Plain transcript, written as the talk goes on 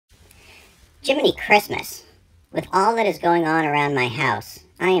Jiminy Christmas. With all that is going on around my house,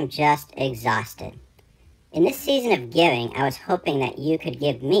 I am just exhausted. In this season of giving, I was hoping that you could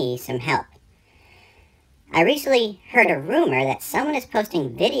give me some help. I recently heard a rumor that someone is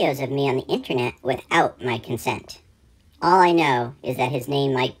posting videos of me on the internet without my consent. All I know is that his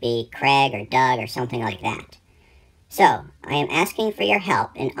name might be Craig or Doug or something like that. So, I am asking for your help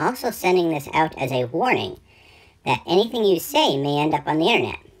and also sending this out as a warning that anything you say may end up on the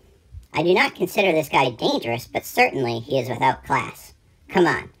internet. I do not consider this guy dangerous, but certainly he is without class. Come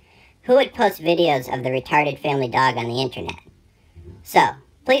on, who would post videos of the retarded family dog on the internet? So,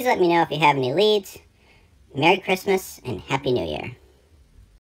 please let me know if you have any leads. Merry Christmas and Happy New Year.